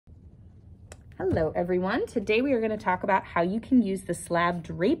Hello everyone. Today we are going to talk about how you can use the slab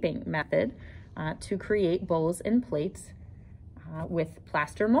draping method to create bowls and plates with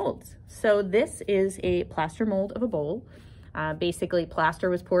plaster molds. So this is a plaster mold of a bowl. Basically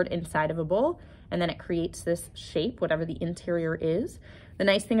plaster was poured inside of a bowl and then it creates this shape, whatever the interior is. The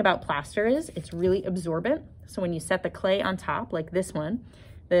nice thing about plaster is it's really absorbent. So when you set the clay on top, like this one,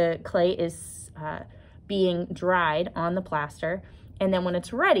 the clay is being dried on the plaster. And then when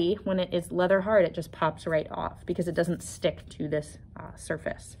it's ready, when it is leather hard, it just pops right off because it doesn't stick to this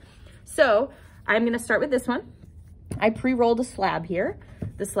surface. So I'm gonna start with this one. I pre-rolled a slab here.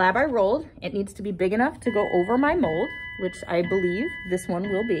 The slab I rolled, it needs to be big enough to go over my mold, which I believe this one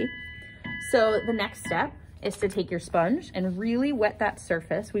will be. So the next step is to take your sponge and really wet that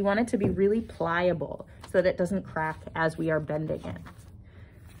surface. We want it to be really pliable so that it doesn't crack as we are bending it.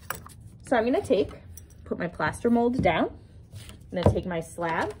 So I'm gonna put my plaster mold down. I'm gonna take my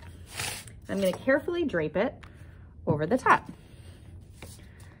slab, I'm gonna carefully drape it over the top.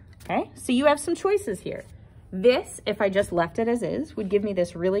 Okay, so you have some choices here. This, if I just left it as is, would give me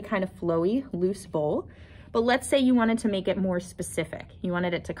this really kind of flowy, loose bowl. But let's say you wanted to make it more specific. You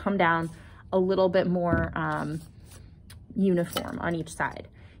wanted it to come down a little bit more uniform on each side.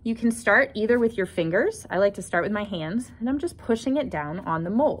 You can start either with your fingers. I like to start with my hands, and I'm just pushing it down on the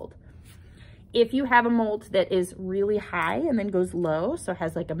mold. If you have a mold that is really high and then goes low, so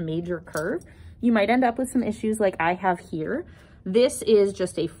has like a major curve, you might end up with some issues like I have here. This is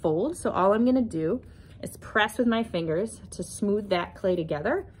just a fold, so all I'm gonna do is press with my fingers to smooth that clay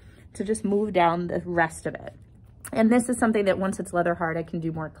together to just move down the rest of it. And this is something that once it's leather hard, I can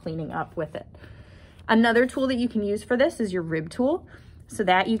do more cleaning up with it. Another tool that you can use for this is your rib tool. So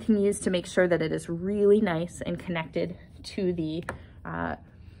that you can use to make sure that it is really nice and connected to the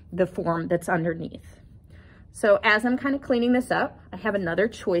form that's underneath. So as I'm kind of cleaning this up, I have another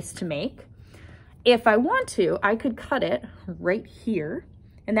choice to make. If I want to, I could cut it right here,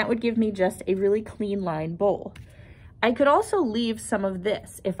 and that would give me just a really clean line bowl. I could also leave some of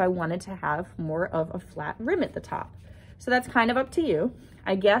this if I wanted to have more of a flat rim at the top. So that's kind of up to you.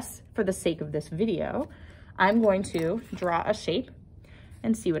 I guess for the sake of this video, I'm going to draw a shape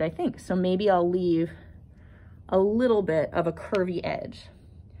and see what I think. So maybe I'll leave a little bit of a curvy edge.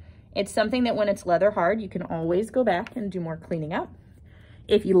 It's something that when it's leather hard, you can always go back and do more cleaning up.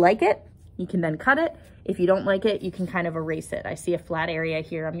 If you like it, you can then cut it. If you don't like it, you can kind of erase it. I see a flat area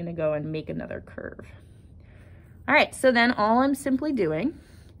here. I'm gonna go and make another curve. All right, so then all I'm simply doing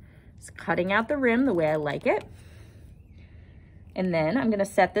is cutting out the rim the way I like it. And then I'm gonna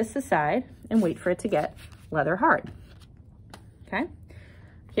set this aside and wait for it to get leather hard. Okay,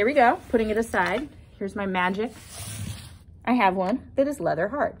 here we go, putting it aside. Here's my magic. I have one that is leather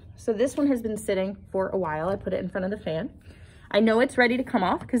hard. So this one has been sitting for a while. I put it in front of the fan. I know it's ready to come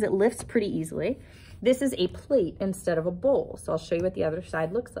off because it lifts pretty easily. This is a plate instead of a bowl. So I'll show you what the other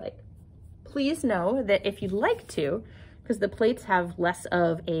side looks like. Please know that if you'd like to, because the plates have less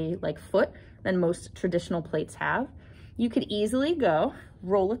of a foot than most traditional plates have, you could easily go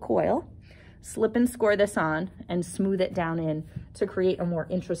roll a coil, slip and score this on, and smooth it down in to create a more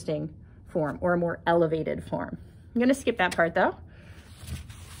interesting form or a more elevated form. I'm gonna skip that part though.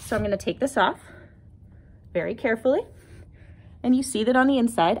 So I'm gonna take this off very carefully. And you see that on the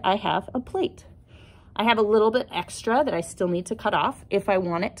inside, I have a plate. I have a little bit extra that I still need to cut off if I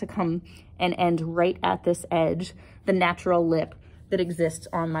want it to come and end right at this edge, the natural lip that exists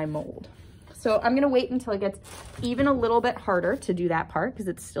on my mold. So I'm gonna wait until it gets even a little bit harder to do that part because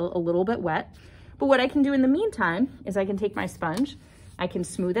it's still a little bit wet. But what I can do in the meantime is I can take my sponge, I can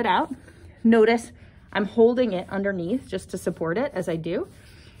smooth it out. Notice I'm holding it underneath just to support it as I do.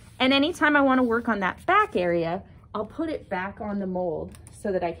 And anytime I wanna work on that back area, I'll put it back on the mold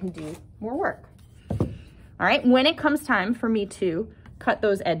so that I can do more work. All right, when it comes time for me to cut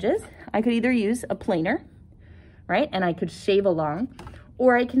those edges, I could either use a planer, right? And I could shave along,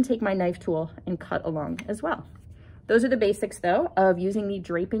 or I can take my knife tool and cut along as well. Those are the basics though of using the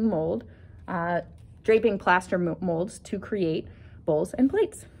draping mold, draping plaster molds to create bowls and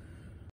plates.